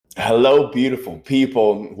Hello, beautiful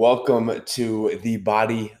people. Welcome to the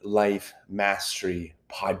Body Life Mastery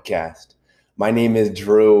Podcast. My name is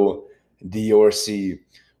Drew Diorsi,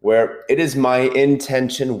 where it is my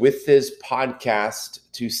intention with this podcast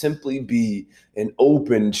to simply be an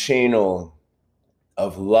open channel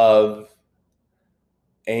of love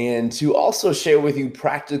and to also share with you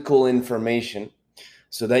practical information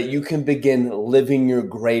so that you can begin living your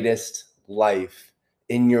greatest life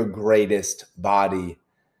in your greatest body.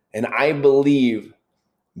 And I believe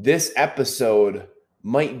this episode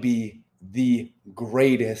might be the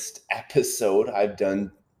greatest episode I've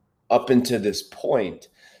done up until this point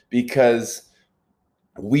because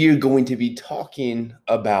we are going to be talking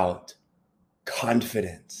about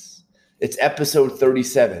confidence. It's episode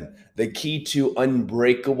 37, the key to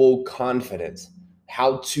unbreakable confidence,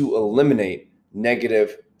 how to eliminate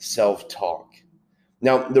negative self-talk.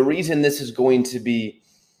 Now, the reason this is going to be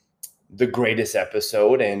the greatest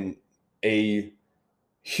episode and a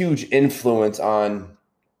huge influence on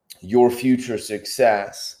your future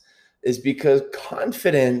success is because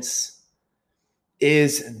confidence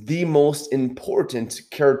is the most important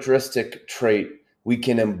characteristic trait we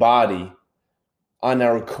can embody on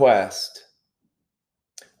our quest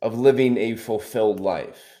of living a fulfilled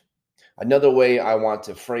life. Another way I want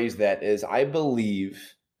to phrase that is I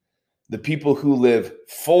believe the people who live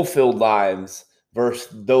fulfilled lives versus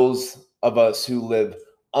those of us who live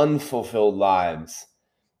unfulfilled lives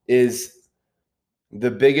is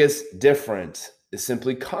the biggest difference is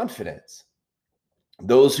simply confidence.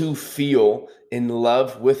 Those who feel in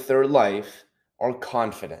love with their life are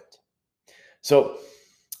confident. So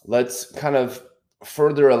let's kind of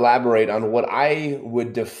further elaborate on what I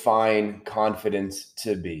would define confidence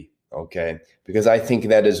to be, okay? Because I think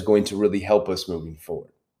that is going to really help us moving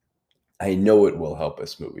forward. I know it will help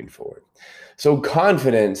us moving forward. So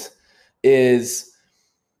confidence it's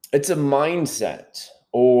a mindset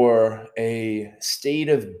or a state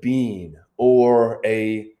of being or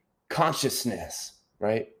a consciousness,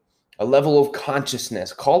 right? A level of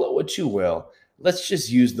consciousness, call it what you will. Let's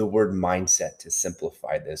just use the word mindset to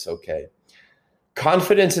simplify this, okay?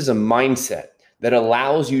 Confidence is a mindset that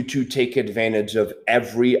allows you to take advantage of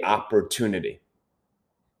every opportunity.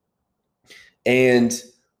 And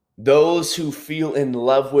those who feel in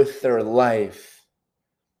love with their life,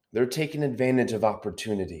 they're taking advantage of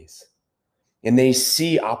opportunities. And they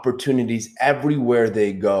see opportunities everywhere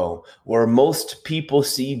they go. Where most people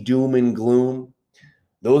see doom and gloom,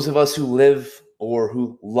 those of us who live or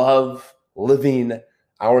who love living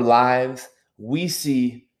our lives, we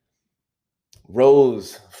see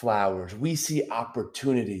rose flowers. We see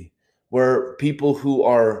opportunity. Where people who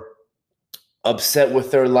are upset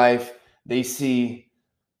with their life, they see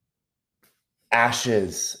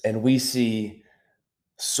ashes and we see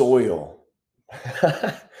soil.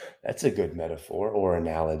 That's a good metaphor or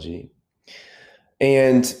analogy.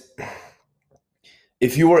 And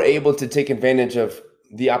if you are able to take advantage of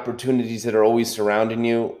the opportunities that are always surrounding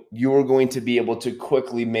you, you are going to be able to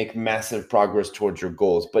quickly make massive progress towards your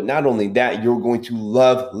goals. But not only that, you're going to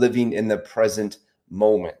love living in the present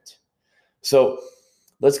moment. So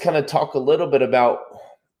let's kind of talk a little bit about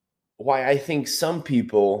why I think some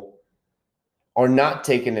people are not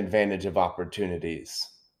taking advantage of opportunities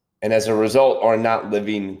and as a result are not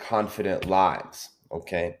living confident lives,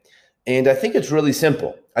 okay? And I think it's really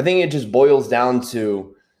simple. I think it just boils down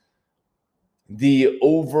to the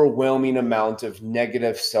overwhelming amount of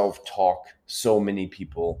negative self-talk so many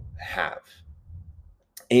people have.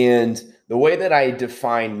 And the way that I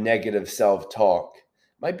define negative self-talk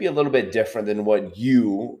might be a little bit different than what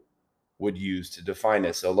you would use to define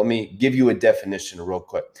it. So let me give you a definition real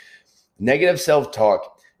quick. Negative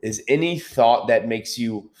self-talk is any thought that makes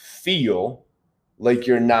you feel like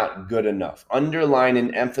you're not good enough. Underline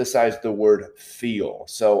and emphasize the word feel.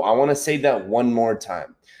 So I want to say that one more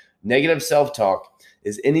time. Negative self-talk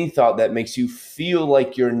is any thought that makes you feel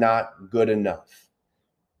like you're not good enough.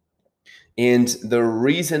 And the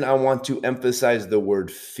reason I want to emphasize the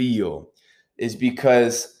word feel is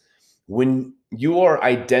because when you are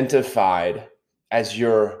identified as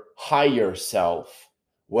your higher self,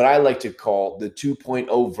 what I like to call the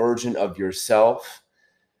 2.0 version of yourself,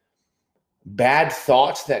 bad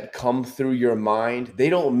thoughts that come through your mind, they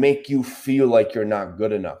don't make you feel like you're not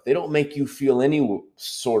good enough. They don't make you feel any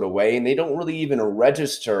sort of way, and they don't really even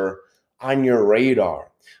register on your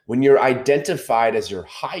radar. When you're identified as your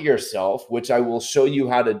higher self, which I will show you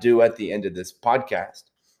how to do at the end of this podcast,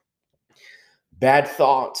 bad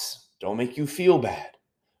thoughts don't make you feel bad,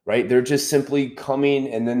 right? They're just simply coming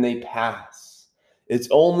and then they pass. It's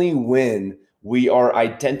only when we are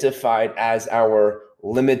identified as our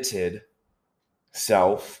limited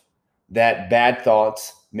self that bad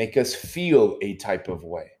thoughts make us feel a type of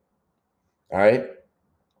way. All right.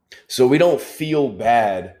 So we don't feel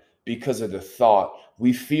bad because of the thought.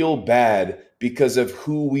 We feel bad because of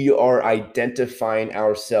who we are identifying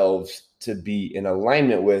ourselves to be in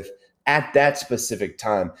alignment with at that specific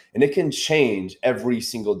time. And it can change every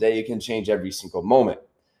single day. It can change every single moment.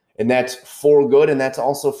 And that's for good and that's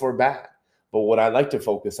also for bad. But what I like to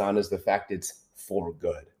focus on is the fact it's for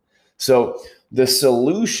good. So the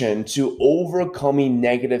solution to overcoming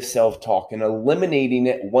negative self-talk and eliminating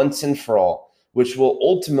it once and for all, which will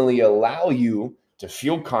ultimately allow you to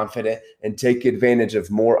feel confident and take advantage of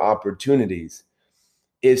more opportunities,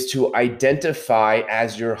 is to identify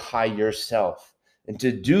as your higher self. And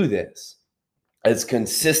to do this as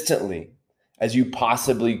consistently as you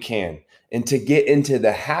possibly can, and to get into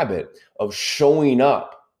the habit of showing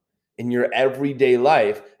up in your everyday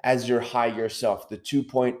life as your higher self, the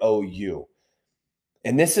 2.0 you.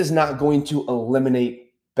 And this is not going to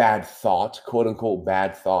eliminate bad thoughts, quote unquote,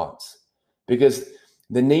 bad thoughts, because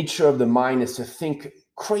the nature of the mind is to think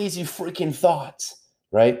crazy freaking thoughts,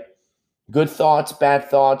 right? Good thoughts, bad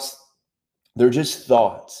thoughts, they're just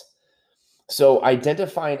thoughts. So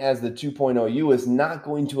identifying as the 2.0 you is not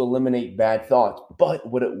going to eliminate bad thoughts, but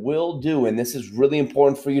what it will do, and this is really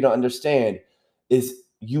important for you to understand, is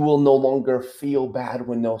you will no longer feel bad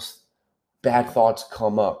when those bad thoughts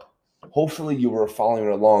come up. Hopefully you were following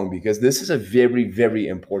along, because this is a very, very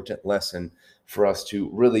important lesson for us to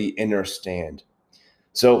really understand.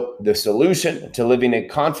 So the solution to living a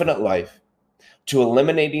confident life, to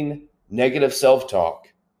eliminating negative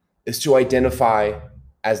self-talk, is to identify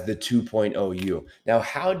as the 2.0 you. Now,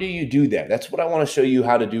 how do you do that? That's what I want to show you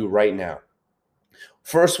how to do right now.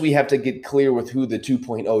 First, we have to get clear with who the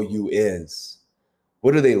 2.0 you is.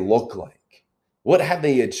 What do they look like? What have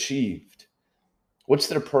they achieved? What's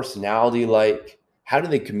their personality like? How do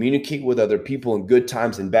they communicate with other people in good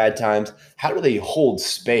times and bad times? How do they hold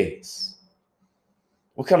space?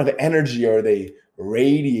 What kind of energy are they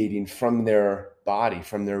radiating from their body,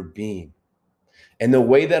 from their being? And the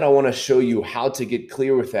way that I want to show you how to get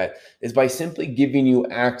clear with that is by simply giving you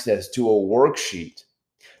access to a worksheet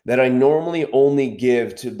that I normally only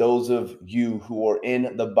give to those of you who are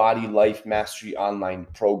in the Body Life Mastery online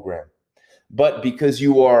program. But because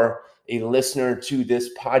you are a listener to this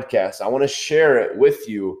podcast, I want to share it with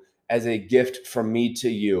you as a gift from me to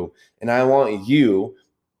you. And I want you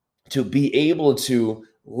to be able to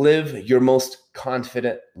live your most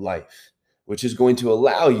confident life, which is going to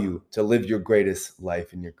allow you to live your greatest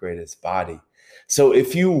life in your greatest body. So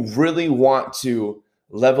if you really want to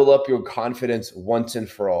level up your confidence once and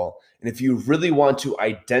for all, and if you really want to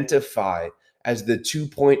identify as the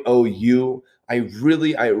 2.0 you, I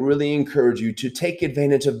really encourage you to take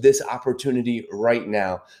advantage of this opportunity right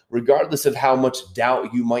now. Regardless of how much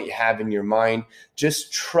doubt you might have in your mind,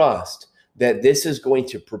 just trust that this is going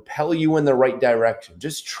to propel you in the right direction.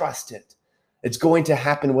 Just trust it. It's going to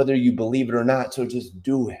happen whether you believe it or not. So just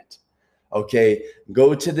do it. Okay.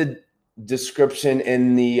 Go to the description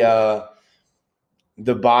in the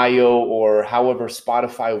bio, or however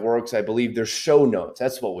Spotify works. I believe there's show notes.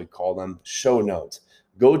 That's what we call them, show notes.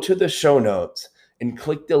 Go to the show notes and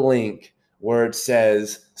click the link where it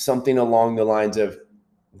says something along the lines of,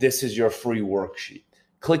 this is your free worksheet.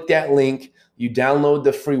 Click that link, you download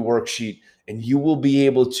the free worksheet, and you will be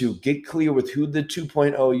able to get clear with who the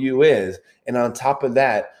 2.0 you is. And on top of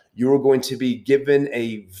that, you are going to be given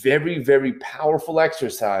a very, very powerful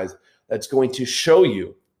exercise that's going to show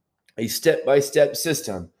you a step-by-step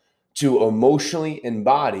system to emotionally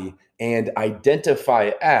embody and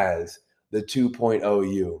identify as the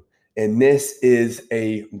 2.0 you. And this is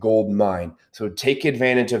a gold mine. So take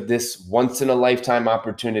advantage of this once in a lifetime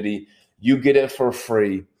opportunity. You get it for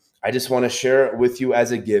free. I just want to share it with you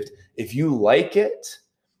as a gift. If you like it,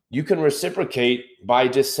 you can reciprocate by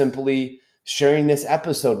just simply sharing this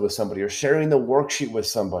episode with somebody or sharing the worksheet with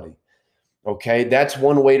somebody. Okay, that's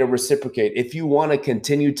one way to reciprocate. If you want to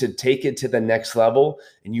continue to take it to the next level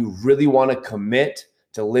and you really want to commit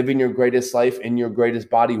to living your greatest life in your greatest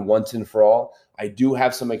body once and for all, I do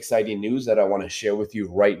have some exciting news that I want to share with you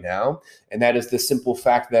right now. And that is the simple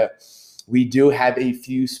fact that we do have a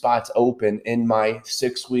few spots open in my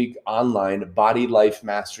 6-week online Body Life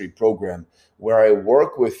Mastery program, where I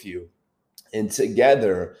work with you, and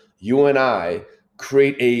together you and I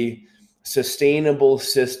create a sustainable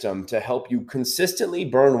system to help you consistently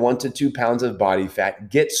burn 1 to 2 pounds of body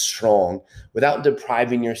fat, get strong without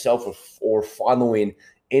depriving yourself or following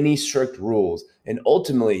any strict rules, and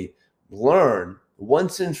ultimately learn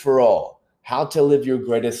once and for all how to live your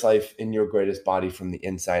greatest life in your greatest body from the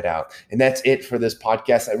inside out. And that's it for this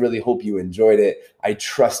podcast. I really hope you enjoyed it. I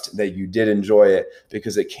trust that you did enjoy it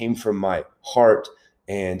because it came from my heart.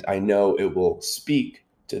 And I know it will speak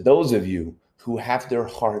to those of you who have their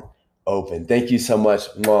heart open. Thank you so much.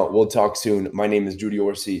 Well, we'll talk soon. My name is Judy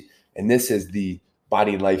Orsi, and this is the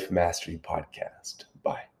Body Life Mastery Podcast.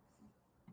 Bye.